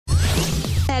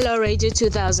Hello Radio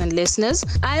 2000 listeners.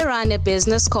 I run a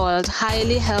business called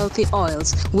Highly Healthy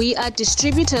Oils. We are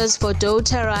distributors for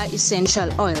doTERRA essential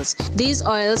oils. These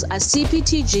oils are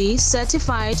CPTG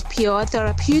certified pure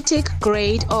therapeutic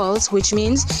grade oils, which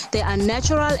means they are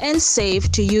natural and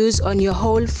safe to use on your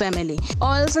whole family.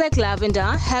 Oils like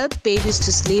lavender help babies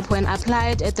to sleep when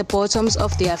applied at the bottoms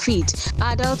of their feet,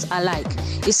 adults alike.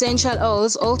 Essential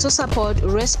oils also support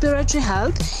respiratory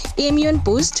health, immune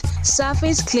boost,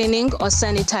 surface cleaning or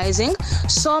sanitizing,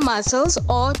 sore muscles,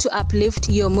 or to uplift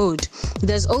your mood.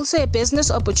 There's also a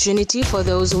business opportunity for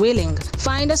those willing.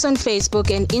 Find us on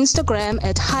Facebook and Instagram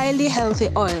at Highly Healthy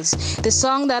Oils. The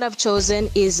song that I've chosen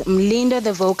is Mlinda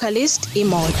the vocalist,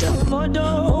 Imodo.